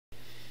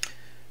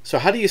So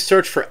how do you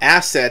search for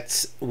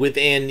assets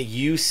within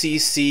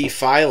UCC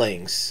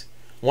filings?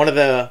 One of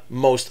the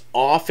most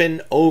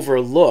often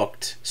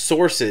overlooked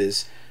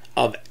sources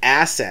of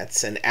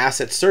assets and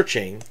asset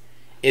searching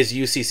is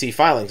UCC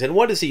filings. And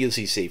what is a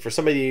UCC? For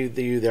some of you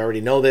that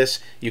already know this,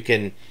 you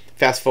can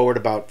fast forward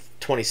about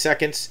 20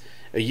 seconds.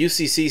 A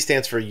UCC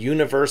stands for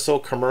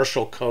Universal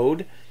Commercial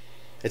Code.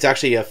 It's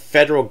actually a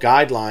federal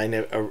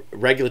guideline, a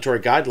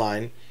regulatory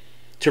guideline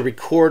to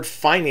record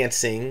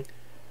financing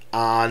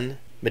on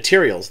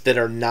materials that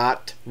are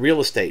not real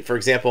estate. For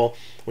example,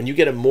 when you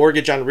get a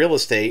mortgage on real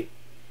estate,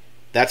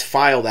 that's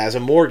filed as a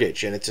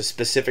mortgage and it's a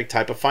specific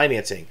type of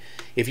financing.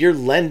 If you're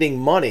lending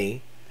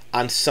money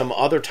on some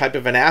other type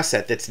of an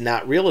asset that's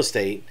not real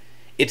estate,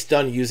 it's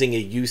done using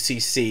a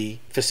UCC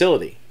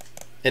facility.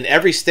 And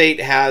every state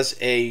has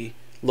a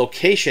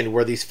location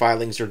where these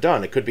filings are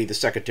done. It could be the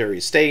Secretary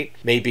of State,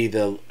 maybe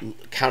the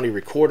county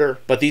recorder,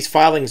 but these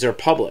filings are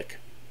public.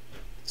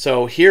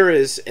 So here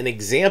is an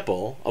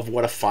example of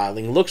what a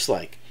filing looks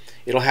like.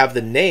 It'll have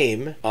the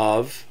name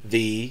of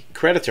the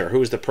creditor,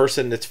 who is the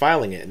person that's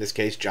filing it. In this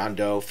case, John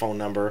Doe, phone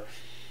number,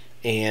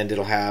 and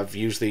it'll have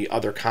usually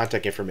other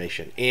contact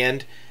information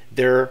and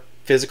their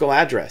physical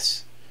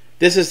address.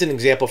 This is an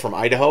example from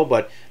Idaho,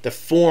 but the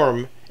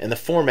form and the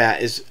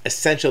format is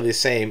essentially the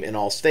same in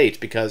all states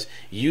because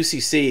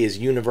UCC is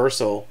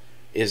universal,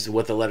 is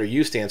what the letter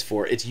U stands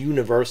for. It's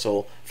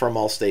universal from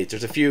all states.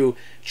 There's a few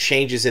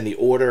changes in the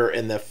order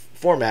and the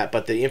format,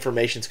 but the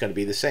information is going to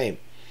be the same.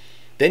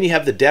 Then you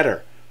have the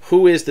debtor.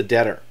 Who is the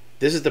debtor?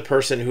 This is the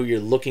person who you're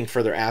looking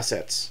for their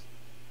assets.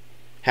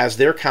 Has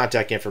their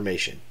contact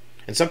information.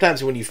 And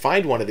sometimes when you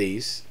find one of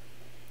these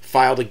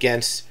filed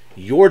against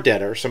your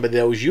debtor, somebody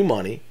that owes you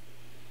money,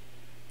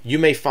 you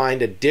may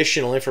find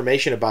additional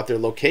information about their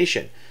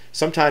location.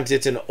 Sometimes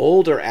it's an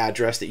older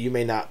address that you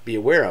may not be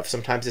aware of.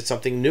 Sometimes it's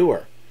something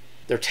newer.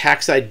 Their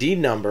tax ID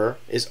number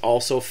is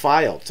also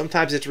filed.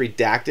 Sometimes it's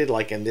redacted,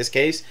 like in this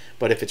case,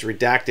 but if it's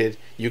redacted,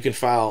 you can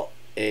file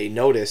a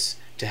notice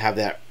to have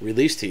that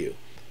released to you.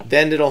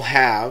 Then it'll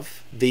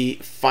have the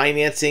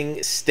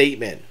financing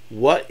statement.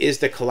 What is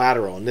the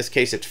collateral? In this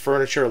case, it's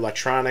furniture,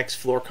 electronics,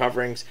 floor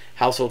coverings,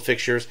 household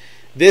fixtures.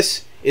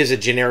 This is a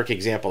generic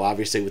example,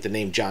 obviously, with the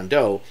name John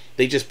Doe.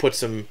 They just put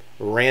some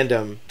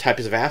random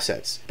types of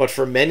assets. But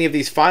for many of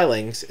these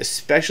filings,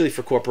 especially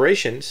for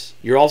corporations,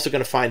 you're also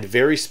going to find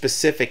very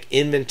specific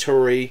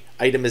inventory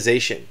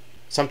itemization.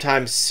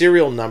 Sometimes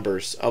serial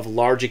numbers of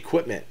large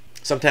equipment.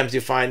 Sometimes you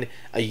find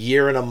a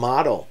year and a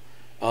model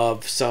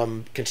of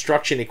some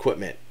construction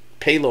equipment,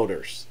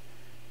 payloaders.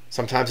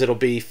 Sometimes it'll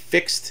be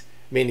fixed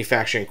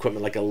manufacturing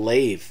equipment like a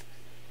lathe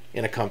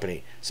in a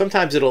company.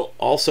 Sometimes it'll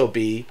also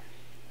be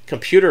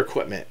computer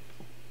equipment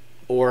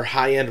or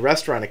high-end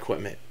restaurant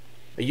equipment.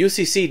 A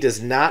UCC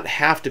does not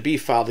have to be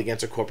filed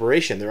against a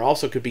corporation. There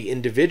also could be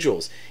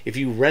individuals. If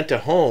you rent a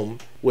home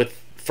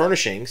with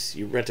furnishings,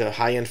 you rent a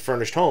high-end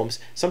furnished homes,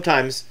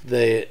 sometimes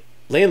the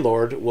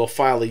landlord will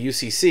file a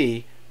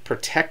UCC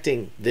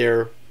protecting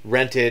their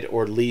rented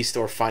or leased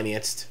or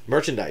financed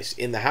merchandise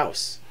in the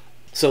house.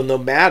 So no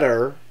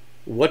matter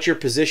what your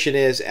position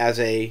is as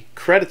a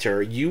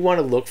creditor, you want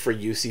to look for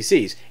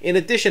UCCs. In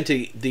addition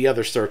to the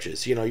other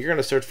searches, you're going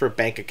to search for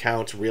bank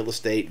accounts, real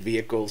estate,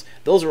 vehicles.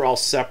 Those are all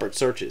separate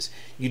searches.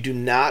 You do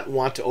not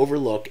want to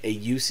overlook a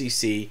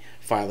UCC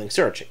filing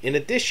search. In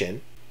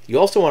addition, you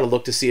also want to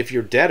look to see if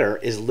your debtor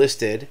is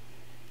listed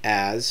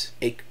as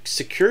a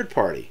secured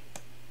party,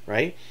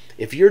 right?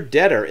 If your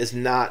debtor is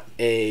not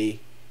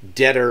a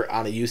debtor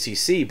on a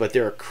UCC, but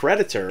they're a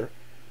creditor,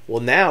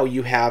 well, now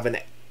you have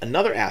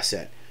another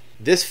asset.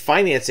 This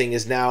financing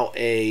is now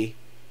a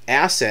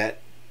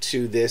asset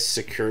to this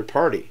secured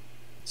party.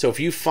 So if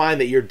you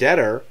find that your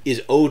debtor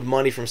is owed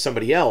money from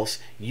somebody else,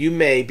 you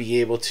may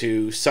be able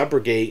to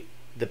subrogate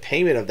the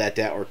payment of that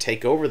debt or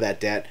take over that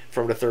debt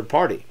from a third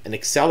party and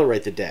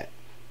accelerate the debt.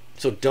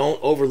 So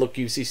don't overlook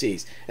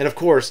UCCs. And of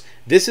course,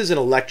 this is an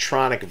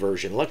electronic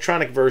version.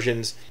 Electronic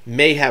versions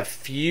may have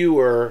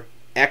fewer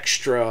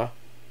extra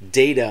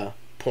data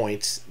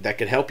points that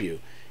could help you.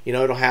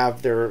 It'll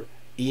have their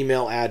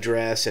email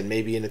address and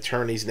maybe an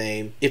attorney's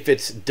name. If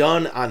it's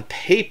done on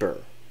paper,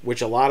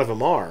 which a lot of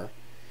them are,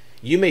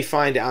 you may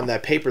find on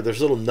that paper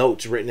there's little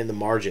notes written in the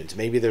margins.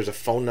 Maybe there's a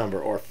phone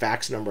number or a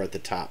fax number at the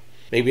top.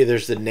 Maybe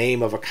there's the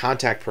name of a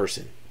contact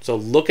person. So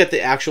look at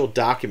the actual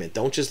document.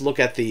 Don't just look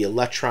at the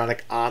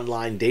electronic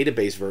online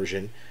database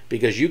version,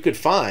 because you could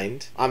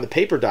find on the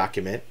paper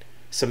document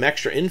some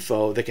extra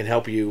info that can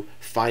help you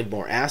find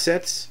more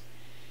assets.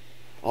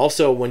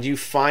 Also, when you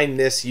find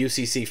this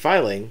UCC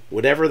filing,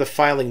 whatever the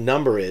filing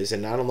number is,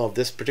 and I don't know if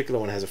this particular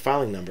one has a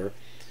filing number,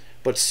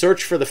 but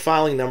search for the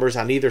filing numbers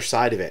on either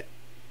side of it.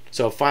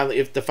 So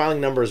if the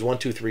filing number is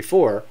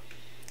 1234,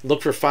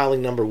 look for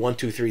filing number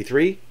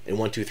 1233 and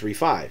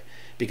 1235,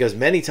 because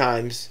many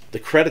times the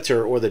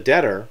creditor or the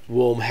debtor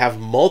will have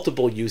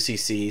multiple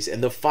UCCs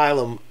and they'll file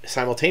them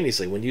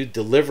simultaneously. When you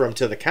deliver them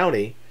to the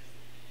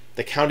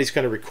county's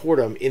going to record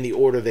them in the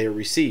order they are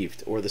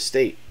received, or the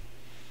state.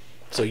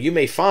 So you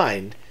may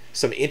find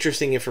some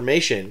interesting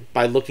information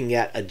by looking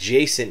at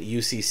adjacent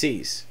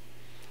UCCs.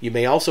 You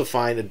may also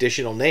find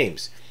additional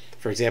names.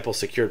 For example,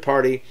 secured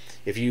party.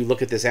 If you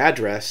look at this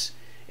address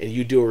and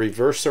you do a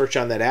reverse search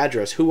on that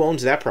address, who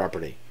owns that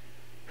property?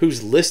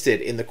 Who's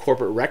listed in the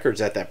corporate records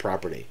at that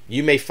property?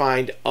 You may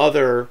find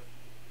other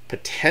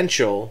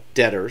potential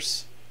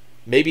debtors,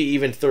 maybe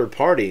even third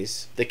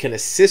parties, that can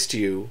assist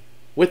you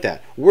with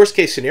that. Worst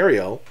case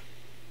scenario,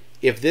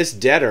 if this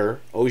debtor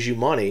owes you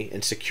money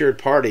and secured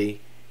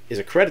party is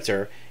a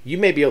creditor, you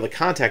may be able to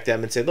contact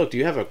them and say, look, do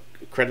you have a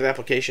credit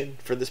application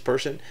for this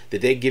person?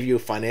 Did they give you a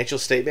financial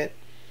statement?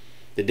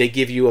 Did they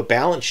give you a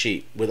balance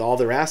sheet with all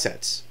their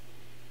assets?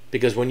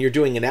 Because when you're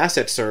doing an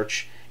asset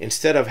search,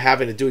 instead of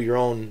having to do your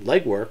own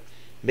legwork,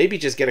 maybe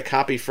just get a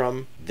copy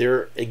from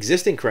their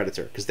existing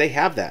creditor, because they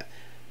have that.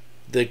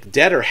 The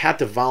debtor had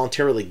to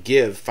voluntarily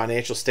give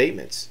financial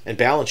statements and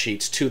balance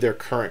sheets to their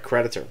current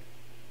creditor.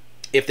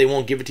 If they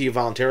won't give it to you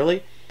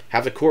voluntarily,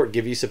 have the court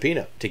give you a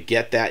subpoena to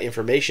get that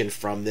information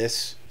from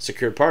this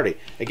secured party.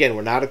 Again,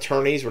 we're not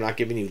attorneys. We're not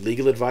giving you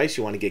legal advice.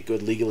 You want to get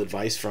good legal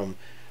advice from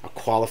a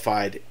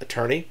qualified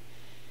attorney.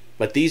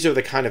 But these are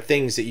the kind of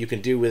things that you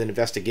can do with an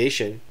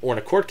investigation or in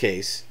a court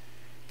case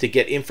to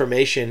get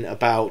information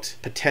about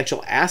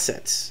potential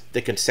assets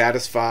that can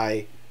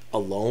satisfy a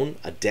loan,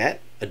 a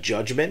debt, a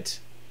judgment.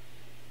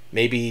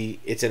 Maybe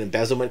it's an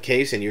embezzlement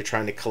case and you're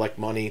trying to collect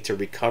money to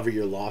recover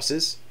your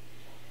losses.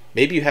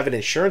 Maybe you have an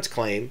insurance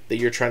claim that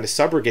you're trying to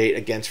subrogate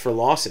against for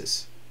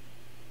losses.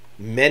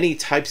 Many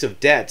types of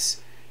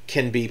debts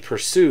can be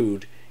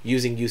pursued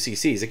using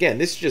UCCs. Again,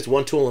 this is just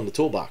one tool in the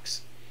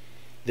toolbox.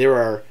 There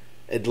are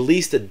at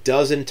least a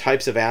dozen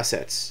types of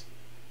assets.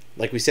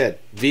 Like we said,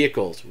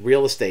 vehicles,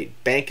 real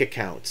estate, bank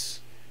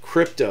accounts,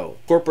 crypto,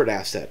 corporate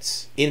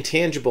assets,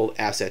 intangible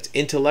assets,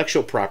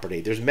 intellectual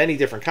property. There's many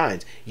different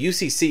kinds.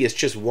 UCC is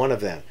just one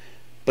of them.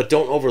 But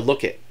don't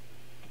overlook it,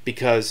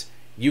 because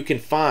you can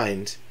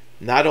find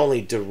not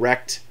only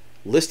direct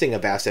listing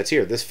of assets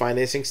here. This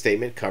financing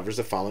statement covers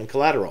the following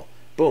collateral.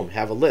 Boom,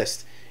 have a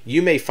list.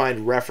 You may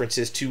find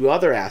references to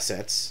other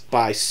assets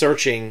by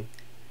searching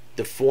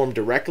the form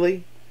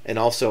directly, and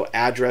also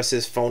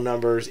addresses, phone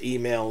numbers,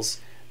 emails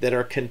that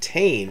are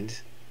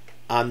contained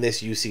on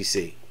this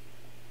UCC.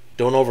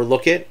 Don't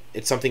overlook it.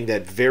 It's something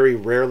that very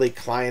rarely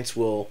clients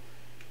will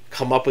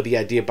come up with the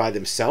idea by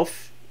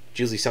themselves. It's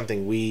usually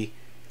something we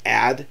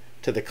add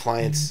to the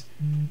client's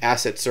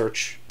asset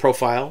search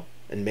profile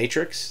and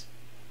matrix.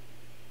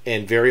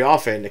 And very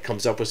often it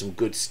comes up with some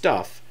good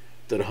stuff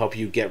that'll help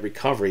you get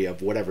recovery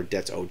of whatever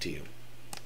debt's owed to you.